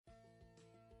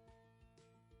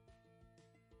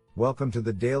Welcome to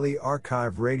the Daily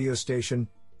Archive radio station,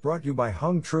 brought to you by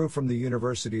Hung Tru from the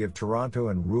University of Toronto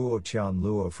and Ruo Tian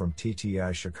Luo from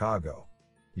TTI Chicago.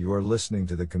 You are listening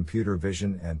to the Computer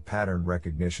Vision and Pattern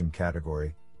Recognition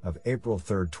category of April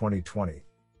 3, 2020.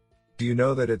 Do you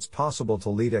know that it's possible to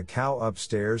lead a cow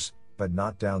upstairs, but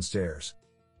not downstairs?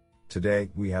 Today,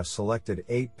 we have selected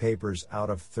 8 papers out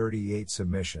of 38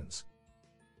 submissions.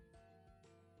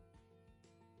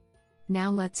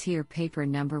 Now let's hear paper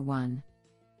number 1.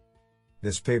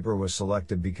 This paper was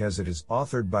selected because it is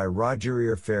authored by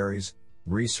Roger Faries,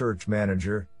 Research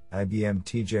Manager, IBM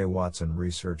T.J. Watson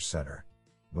Research Center,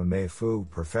 Wenmei Fu,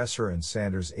 Professor and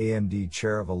Sanders AMD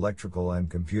Chair of Electrical and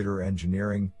Computer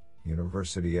Engineering,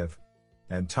 University of,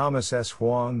 and Thomas S.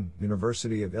 Huang,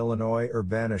 University of Illinois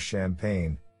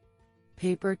Urbana-Champaign.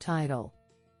 Paper title: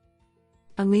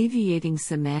 Alleviating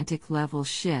Semantic Level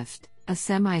Shift, a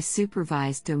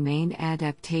Semi-Supervised Domain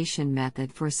Adaptation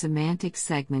Method for Semantic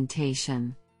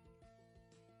Segmentation.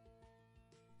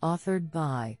 Authored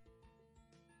by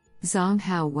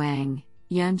Zonghao Wang,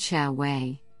 Yunxia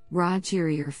Wei,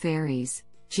 Roger Faries,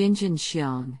 Jinjin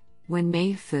Xiong,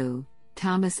 Wenmei Fu,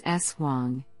 Thomas S.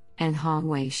 Huang, and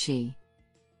Hongwei Shi.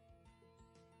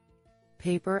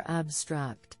 Paper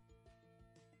abstract: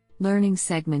 Learning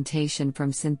segmentation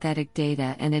from synthetic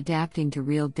data and adapting to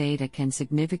real data can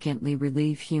significantly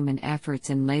relieve human efforts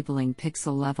in labeling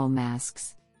pixel-level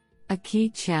masks. A key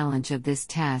challenge of this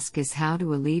task is how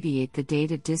to alleviate the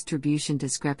data distribution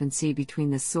discrepancy between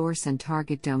the source and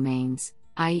target domains,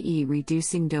 i.e.,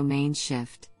 reducing domain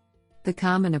shift. The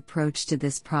common approach to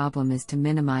this problem is to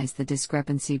minimize the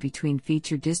discrepancy between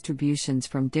feature distributions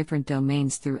from different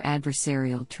domains through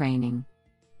adversarial training.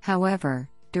 However,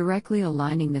 directly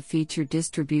aligning the feature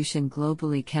distribution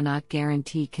globally cannot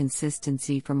guarantee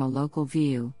consistency from a local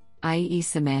view, i.e.,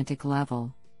 semantic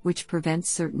level, which prevents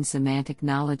certain semantic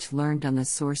knowledge learned on the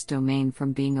source domain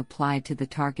from being applied to the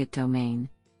target domain.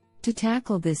 To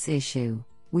tackle this issue,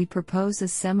 we propose a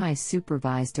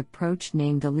semi-supervised approach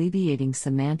named Alleviating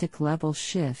Semantic Level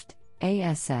Shift,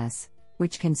 ASS,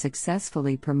 which can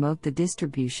successfully promote the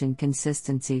distribution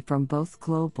consistency from both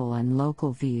global and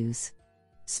local views.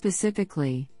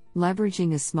 Specifically,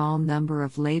 leveraging a small number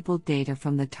of labeled data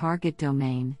from the target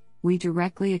domain, we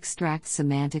directly extract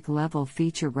semantic-level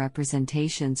feature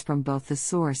representations from both the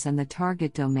source and the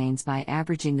target domains by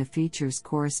averaging the features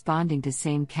corresponding to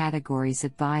same categories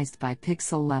advised by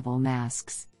pixel-level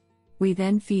masks. We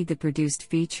then feed the produced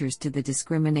features to the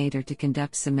discriminator to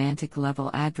conduct semantic-level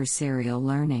adversarial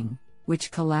learning,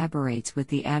 which collaborates with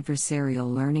the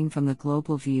adversarial learning from the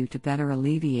global view to better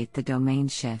alleviate the domain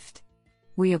shift.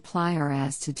 We apply our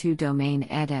AS2 domain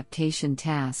adaptation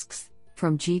tasks,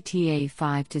 from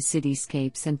GTA-5 to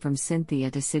Cityscapes and from Cynthia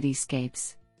to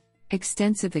Cityscapes.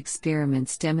 Extensive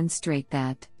experiments demonstrate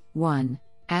that, 1.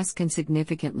 AS can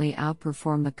significantly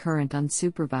outperform the current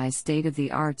unsupervised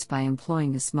state-of-the-arts by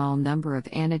employing a small number of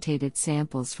annotated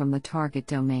samples from the target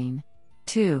domain.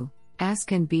 2. AS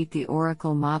can beat the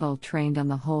Oracle model trained on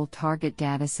the whole target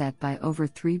dataset by over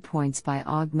 3 points by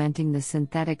augmenting the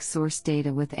synthetic source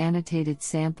data with annotated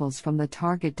samples from the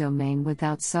target domain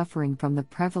without suffering from the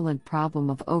prevalent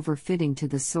problem of overfitting to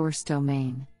the source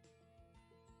domain.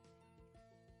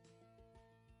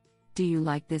 Do you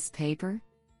like this paper?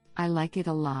 I like it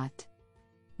a lot.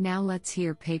 Now let's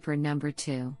hear paper number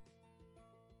 2.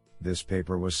 This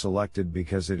paper was selected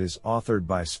because it is authored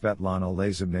by Svetlana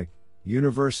Lazebnik,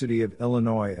 University of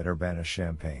Illinois at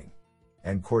Urbana-Champaign,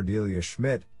 and Cordelia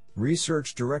Schmidt,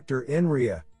 Research Director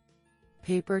INRIA.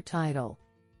 Paper title: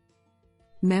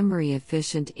 Memory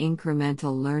Efficient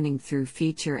Incremental Learning Through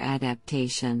Feature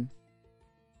Adaptation.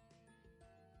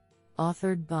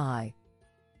 Authored by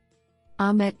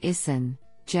Ahmet Ihsan,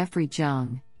 Jeffrey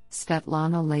Zhang,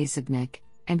 Svetlana Lazebnik,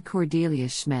 and Cordelia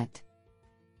Schmidt.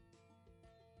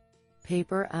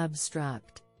 Paper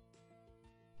abstract: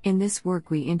 In this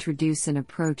work we introduce an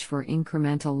approach for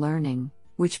incremental learning,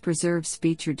 which preserves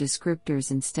feature descriptors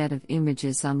instead of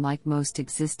images unlike most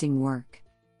existing work.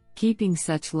 Keeping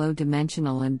such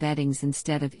low-dimensional embeddings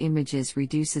instead of images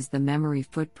reduces the memory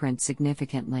footprint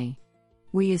significantly.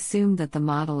 We assume that the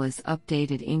model is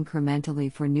updated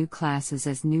incrementally for new classes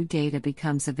as new data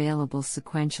becomes available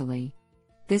sequentially.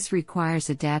 This requires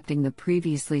adapting the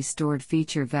previously stored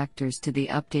feature vectors to the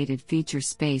updated feature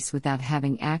space without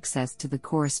having access to the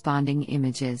corresponding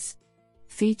images.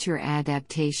 Feature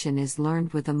adaptation is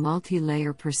learned with a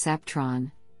multi-layer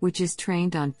perceptron, which is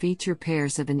trained on feature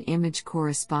pairs of an image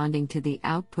corresponding to the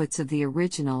outputs of the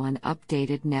original and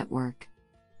updated network.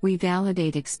 We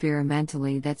validate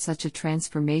experimentally that such a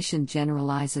transformation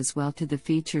generalizes well to the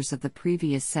features of the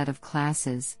previous set of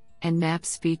classes, and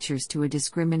maps features to a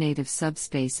discriminative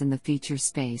subspace in the feature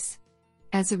space.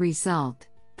 As a result,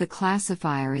 the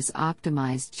classifier is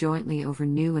optimized jointly over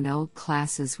new and old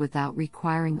classes without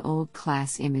requiring old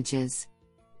class images.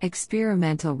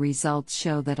 Experimental results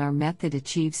show that our method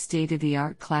achieves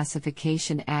state-of-the-art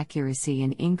classification accuracy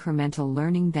and incremental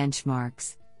learning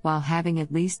benchmarks, while having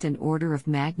at least an order of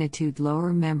magnitude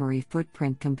lower memory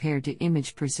footprint compared to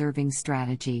image-preserving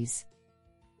strategies.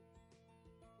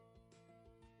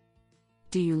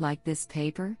 Do you like this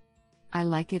paper? I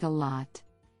like it a lot.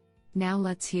 Now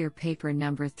let's hear paper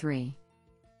number 3.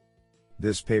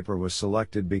 This paper was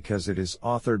selected because it is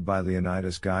authored by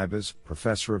Leonidas Guibas,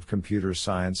 Professor of Computer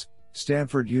Science,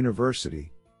 Stanford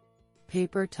University.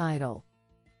 Paper title: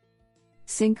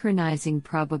 Synchronizing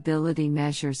probability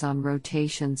measures on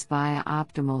rotations via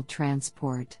optimal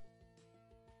transport.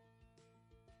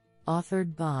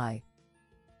 Authored by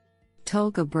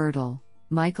Tolga Bertel,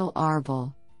 Michael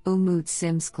Arvel, Umut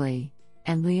Simskli,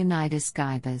 and Leonidas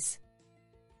Guibas.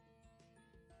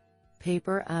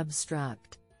 Paper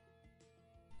abstract: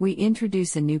 We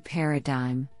introduce a new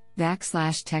paradigm,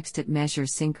 \text at measure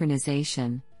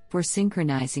synchronization, for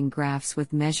synchronizing graphs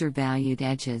with measure-valued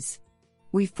edges.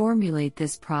 We formulate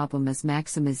this problem as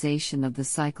maximization of the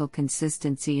cycle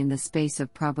consistency in the space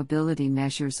of probability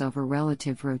measures over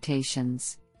relative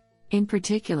rotations. In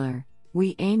particular,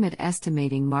 we aim at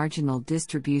estimating marginal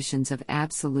distributions of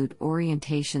absolute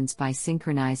orientations by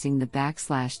synchronizing the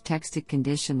 \text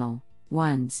conditional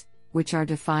ones, which are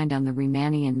defined on the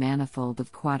Riemannian manifold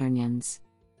of quaternions.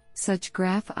 Such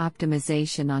graph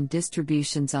optimization on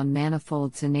distributions on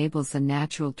manifolds enables the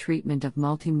natural treatment of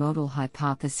multimodal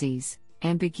hypotheses,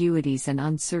 ambiguities and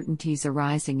uncertainties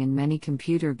arising in many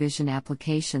computer vision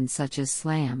applications such as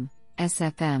SLAM,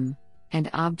 SFM, and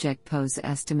object pose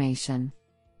estimation.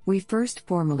 We first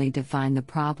formally define the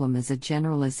problem as a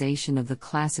generalization of the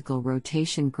classical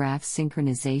rotation graph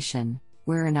synchronization,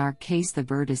 where in our case the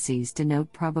vertices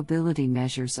denote probability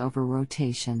measures over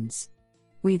rotations.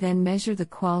 We then measure the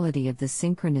quality of the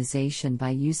synchronization by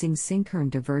using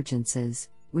synchrone divergences,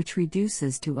 which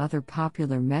reduces to other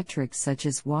popular metrics such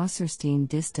as Wasserstein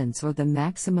distance or the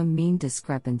maximum mean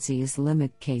discrepancy as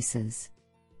limit cases.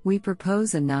 We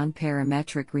propose a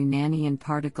nonparametric Riemannian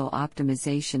particle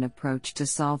optimization approach to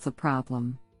solve the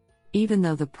problem. Even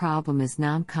though the problem is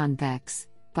non-convex,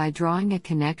 by drawing a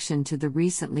connection to the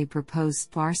recently proposed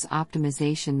sparse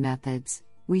optimization methods,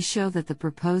 we show that the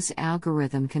proposed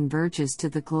algorithm converges to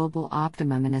the global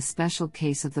optimum in a special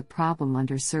case of the problem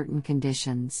under certain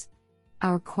conditions.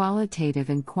 Our qualitative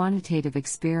and quantitative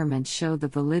experiments show the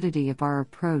validity of our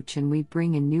approach, and we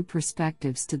bring in new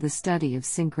perspectives to the study of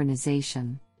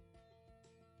synchronization.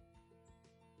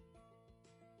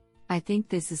 I think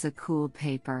this is a cool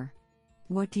paper.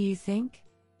 What do you think?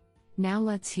 Now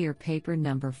let's hear paper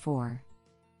number 4.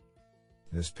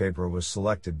 This paper was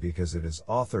selected because it is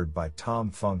authored by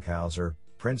Tom Funkhauser,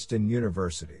 Princeton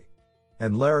University,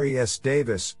 and Larry S.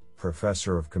 Davis,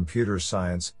 Professor of Computer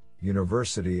Science,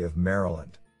 University of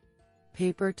Maryland.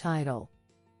 Paper title: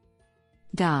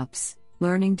 DOPS,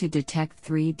 Learning to Detect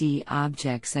 3D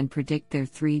Objects and Predict Their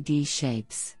 3D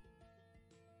Shapes.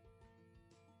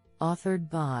 Authored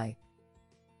by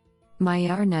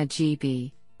Mayar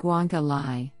Najibi, Guanga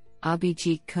Lai,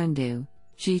 Abhijit Kundu,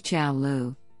 Jichao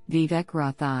Liu, Vivek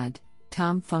Rathod,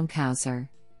 Tom Funkhauser,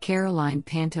 Caroline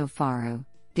Pantofaru,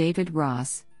 David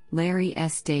Ross, Larry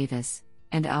S. Davis,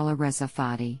 and Alireza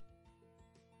Fadi.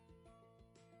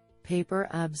 Paper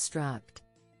abstract: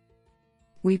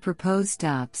 We propose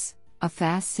DOPS, a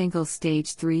fast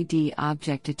single-stage 3D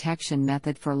object detection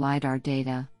method for LiDAR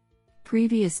data.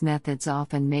 Previous methods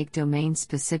often make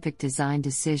domain-specific design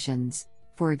decisions,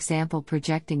 for example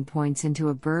projecting points into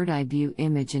a bird-eye view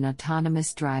image in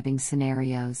autonomous driving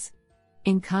scenarios.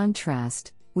 In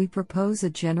contrast, we propose a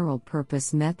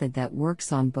general-purpose method that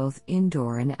works on both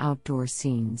indoor and outdoor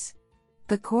scenes.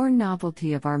 The core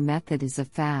novelty of our method is a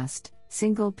fast,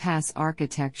 single-pass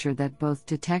architecture that both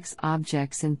detects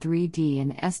objects in 3D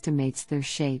and estimates their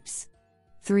shapes.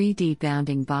 3D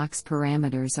bounding box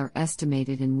parameters are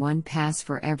estimated in one pass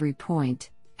for every point,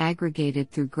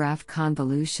 aggregated through graph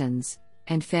convolutions,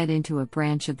 and fed into a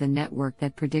branch of the network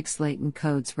that predicts latent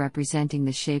codes representing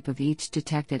the shape of each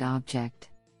detected object.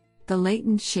 The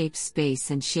latent shape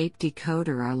space and shape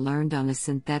decoder are learned on a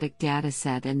synthetic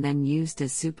dataset and then used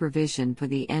as supervision for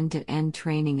the end-to-end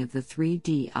training of the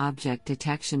 3D object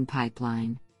detection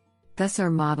pipeline. Thus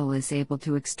our model is able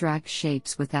to extract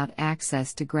shapes without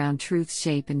access to ground truth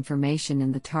shape information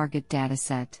in the target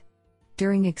dataset.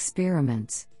 During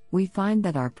experiments, We find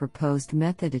that our proposed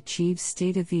method achieves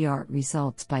state-of-the-art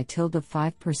results by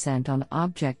 5% on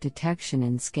object detection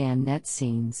in ScanNet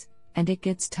scenes, and it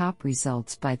gets top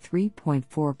results by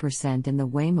 3.4% in the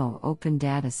Waymo Open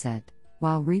dataset,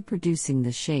 while reproducing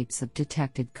the shapes of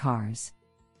detected cars.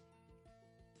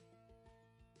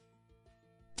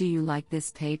 Do you like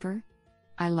this paper?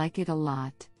 I like it a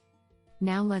lot.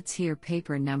 Now let's hear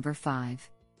paper number 5.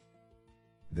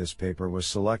 This paper was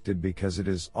selected because it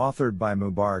is authored by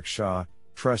Mubarak Shah,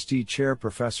 Trustee Chair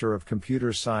Professor of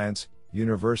Computer Science,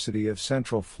 University of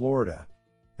Central Florida,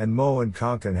 and Mohan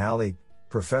Konkanhalli,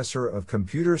 Professor of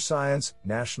Computer Science,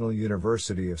 National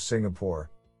University of Singapore.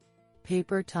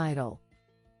 Paper title: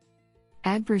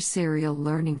 Adversarial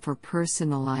Learning for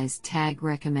Personalized Tag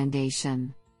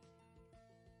Recommendation.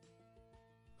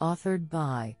 Authored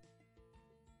by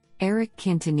Eric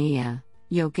Quintanilla,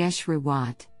 Yogesh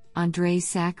Rawat, Andrei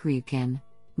Sakryukin,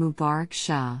 Mubarak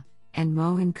Shah, and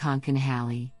Mohan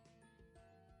Konkanhalli.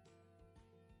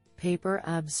 Paper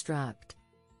abstract: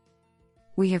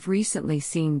 We have recently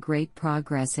seen great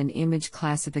progress in image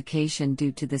classification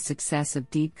due to the success of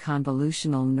deep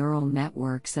convolutional neural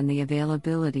networks and the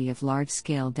availability of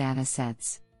large-scale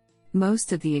datasets.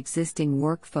 Most of the existing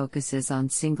work focuses on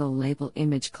single-label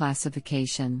image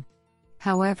classification.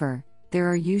 However, there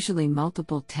are usually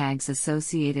multiple tags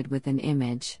associated with an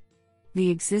image. The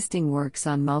existing works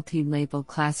on multi-label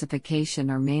classification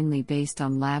are mainly based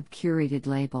on lab-curated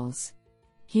labels.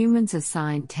 Humans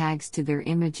assign tags to their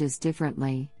images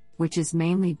differently, which is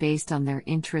mainly based on their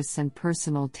interests and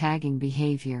personal tagging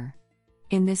behavior.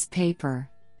 In this paper,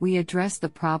 we address the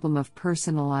problem of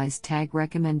personalized tag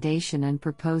recommendation and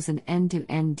propose an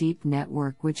end-to-end deep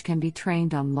network which can be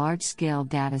trained on large-scale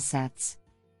datasets.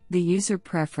 The user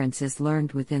preference is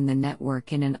learned within the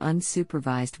network in an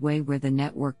unsupervised way where the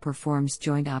network performs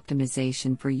joint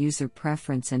optimization for user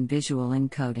preference and visual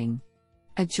encoding.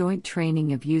 A joint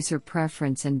training of user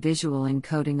preference and visual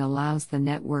encoding allows the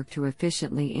network to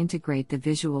efficiently integrate the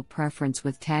visual preference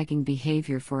with tagging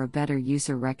behavior for a better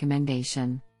user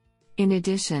recommendation. In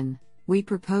addition, we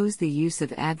propose the use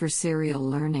of adversarial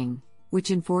learning,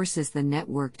 which enforces the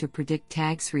network to predict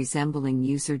tags resembling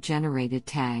user-generated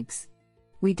tags.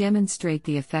 We demonstrate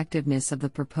the effectiveness of the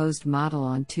proposed model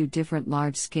on 2 different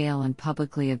large-scale and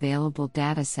publicly available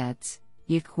datasets,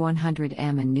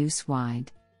 YIC100M and NewsWide.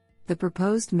 The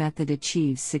proposed method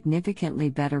achieves significantly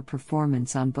better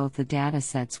performance on both the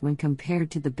datasets when compared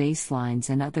to the baselines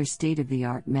and other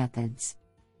state-of-the-art methods.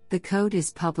 The code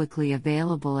is publicly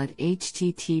available at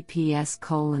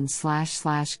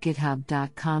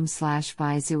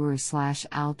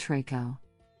https://github.com/vizur/altraco.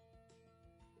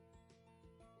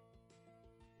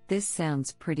 This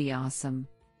sounds pretty awesome.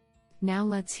 Now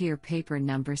let's hear paper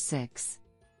number 6.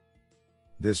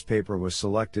 This paper was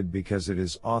selected because it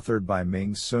is authored by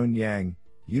Ming-Sun Yang,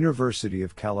 University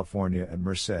of California at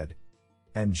Merced,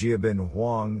 and Jiabin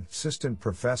Huang, Assistant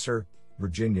Professor,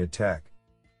 Virginia Tech.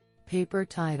 Paper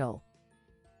title: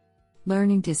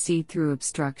 Learning to See Through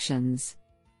Obstructions.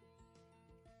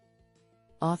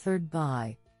 Authored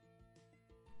by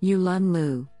Yulun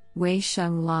Liu,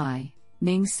 Wei-Sheng Lai,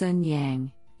 Ming-Sun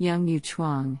Yang, Youngyu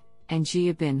Chuang, and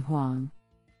Jiabin Huang.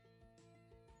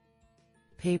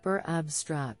 Paper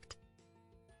abstract: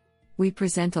 We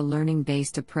present a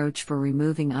learning-based approach for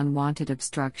removing unwanted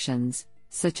obstructions,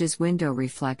 such as window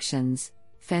reflections,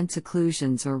 fence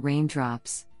occlusions or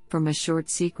raindrops, from a short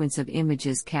sequence of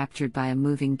images captured by a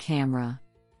moving camera.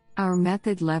 Our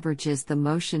method leverages the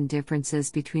motion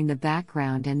differences between the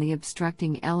background and the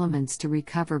obstructing elements to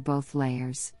recover both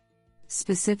layers.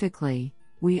 Specifically,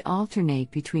 we alternate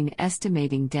between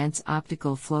estimating dense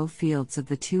optical flow fields of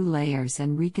the 2 layers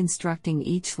and reconstructing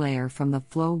each layer from the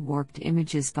flow-warped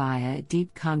images via a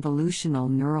deep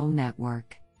convolutional neural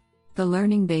network. The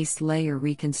learning-based layer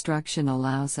reconstruction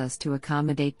allows us to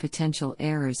accommodate potential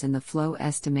errors in the flow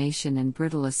estimation and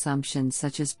brittle assumptions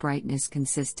such as brightness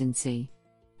consistency.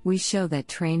 We show that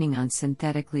training on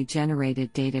synthetically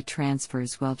generated data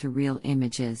transfers well to real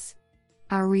images.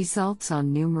 Our results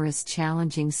on numerous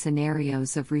challenging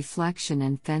scenarios of reflection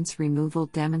and fence removal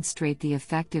demonstrate the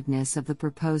effectiveness of the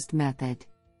proposed method.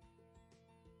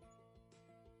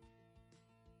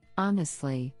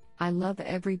 Honestly, I love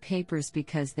every papers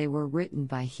because they were written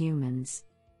by humans.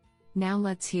 Now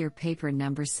let's hear paper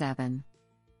number 7.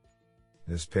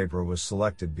 This paper was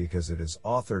selected because it is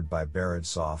authored by Bharat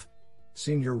Soph,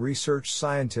 Senior Research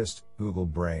Scientist, Google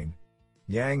Brain,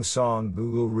 Yang Song,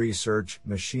 Google Research,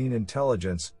 Machine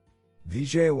Intelligence,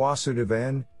 Vijay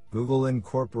Vasudevan, Google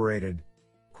Incorporated,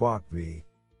 Kwok V.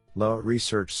 La,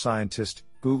 Research Scientist,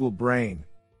 Google Brain,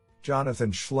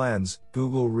 Jonathan Schlenz,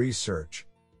 Google Research,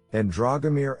 and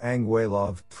Dragomir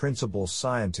Anguelov, Principal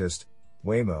Scientist,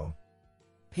 Waymo.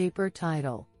 Paper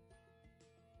title: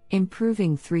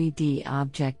 Improving 3D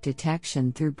Object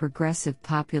Detection Through Progressive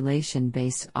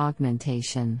Population-Based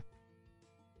Augmentation.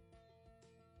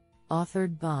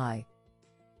 Authored by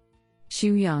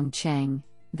Shuyang Cheng,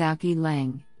 Daoqi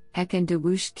Leng, Ekan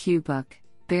Dawush Kubuk,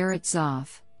 Barrett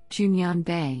Zoff, Junyan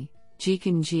Bei,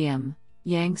 Jikan Jiam,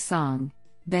 Yang Song,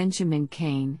 Benjamin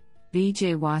Kane,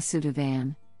 Vijay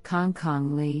Vasudevan,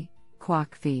 Kong Lee,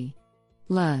 Kwok V.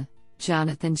 Le,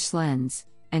 Jonathan Schlens,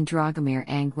 and Dragomir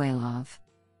Anguelov.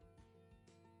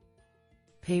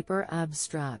 Paper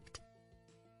abstract: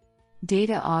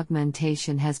 Data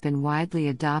augmentation has been widely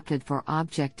adopted for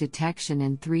object detection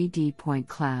in 3D point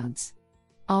clouds.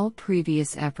 All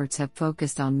previous efforts have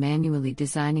focused on manually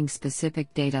designing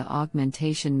specific data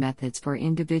augmentation methods for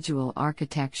individual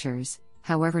architectures.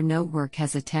 However, no work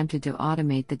has attempted to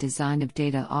automate the design of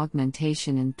data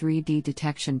augmentation in 3D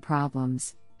detection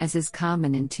problems, as is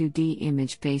common in 2D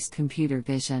image-based computer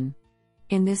vision.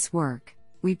 In this work,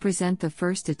 we present the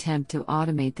first attempt to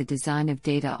automate the design of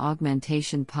data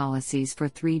augmentation policies for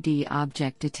 3D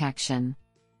object detection.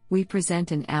 We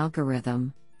present an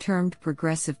algorithm, termed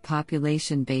Progressive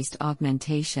Population-Based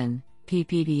Augmentation,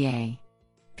 PPBA.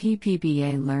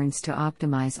 PPBA learns to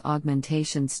optimize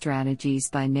augmentation strategies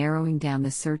by narrowing down the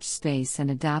search space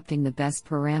and adopting the best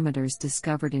parameters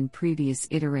discovered in previous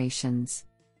iterations.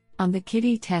 On the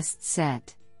KITTI test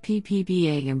set,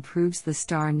 PPBA improves the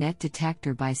star net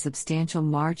detector by substantial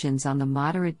margins on the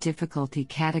moderate difficulty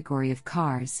category of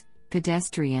cars,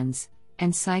 pedestrians,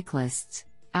 and cyclists,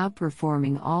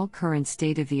 outperforming all current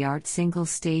state-of-the-art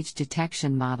single-stage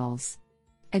detection models.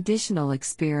 Additional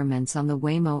experiments on the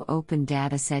Waymo Open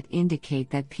dataset indicate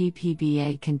that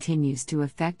PPBA continues to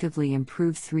effectively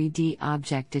improve 3D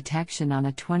object detection on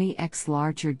a 20x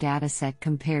larger dataset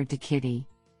compared to KITTI.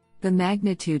 The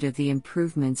magnitude of the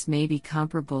improvements may be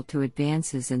comparable to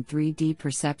advances in 3D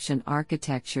perception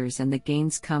architectures, and the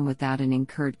gains come without an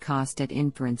incurred cost at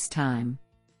inference time.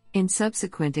 In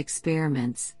subsequent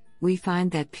experiments, we find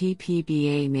that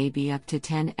PPBA may be up to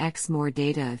 10x more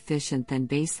data efficient than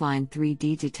baseline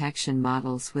 3D detection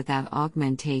models without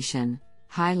augmentation,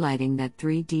 highlighting that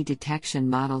 3D detection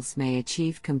models may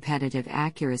achieve competitive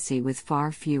accuracy with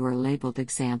far fewer labeled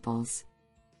examples.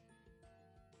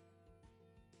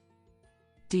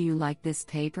 Do you like this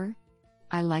paper?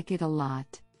 I like it a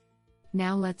lot.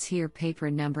 Now let's hear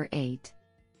paper number 8.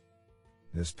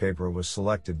 This paper was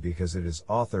selected because it is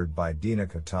authored by Dina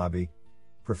Katabi,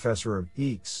 Professor of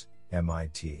EECS,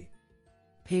 MIT.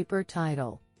 Paper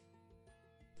title: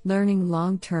 Learning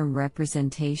Long-Term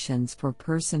Representations for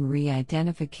Person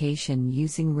Re-Identification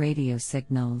Using Radio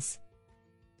Signals.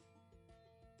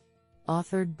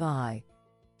 Authored by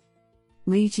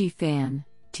Li Jifan,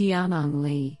 Tianong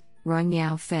Li,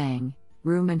 Rungyao Feng,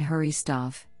 Rumen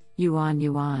Huristov,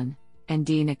 Yuan, and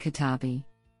Dina Katabi.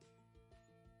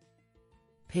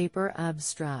 Paper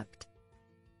abstract: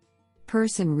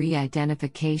 Person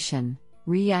re-identification,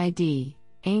 ReID,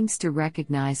 aims to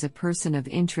recognize a person of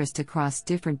interest across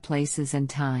different places and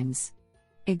times.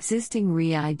 Existing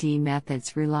ReID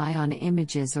methods rely on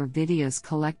images or videos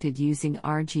collected using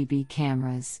RGB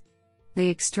cameras. They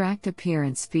extract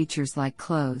appearance features like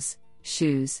clothes,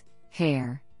 shoes,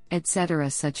 hair, etc.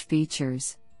 Such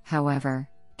features, however,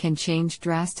 can change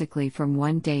drastically from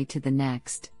one day to the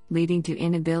next, leading to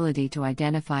inability to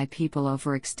identify people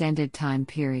over extended time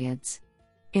periods.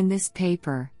 In this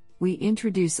paper, we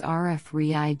introduce RF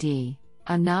ReID,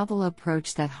 a novel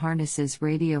approach that harnesses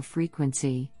radio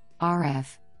frequency,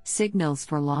 RF, signals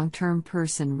for long-term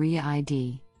person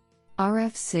ReID.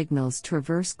 RF signals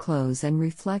traverse clothes and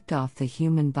reflect off the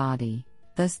human body,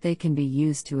 thus they can be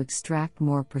used to extract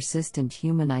more persistent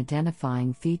human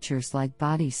identifying features like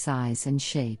body size and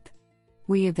shape.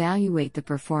 We evaluate the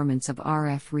performance of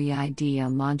RF ReID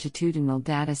on longitudinal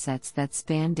datasets that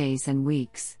span days and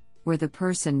weeks, where the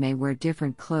person may wear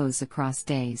different clothes across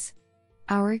days.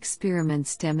 Our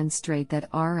experiments demonstrate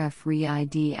that RF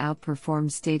ReID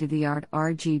outperforms state-of-the-art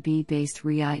RGB-based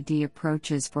ReID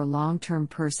approaches for long-term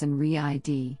person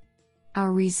ReID.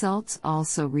 Our results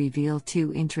also reveal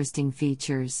two interesting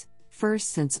features. First,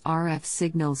 since RF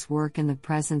signals work in the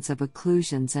presence of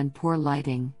occlusions and poor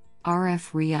lighting,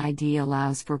 RF ReID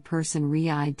allows for person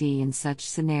ReID in such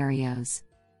scenarios.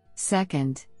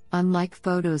 Second, unlike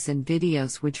photos and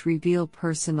videos which reveal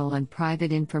personal and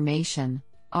private information,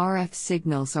 RF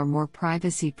signals are more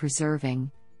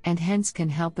privacy-preserving, and hence can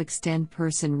help extend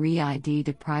person ReID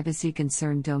to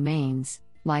privacy-concerned domains,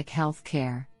 like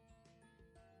healthcare.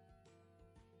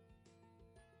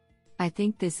 I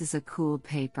think this is a cool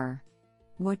paper.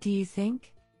 What do you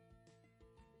think?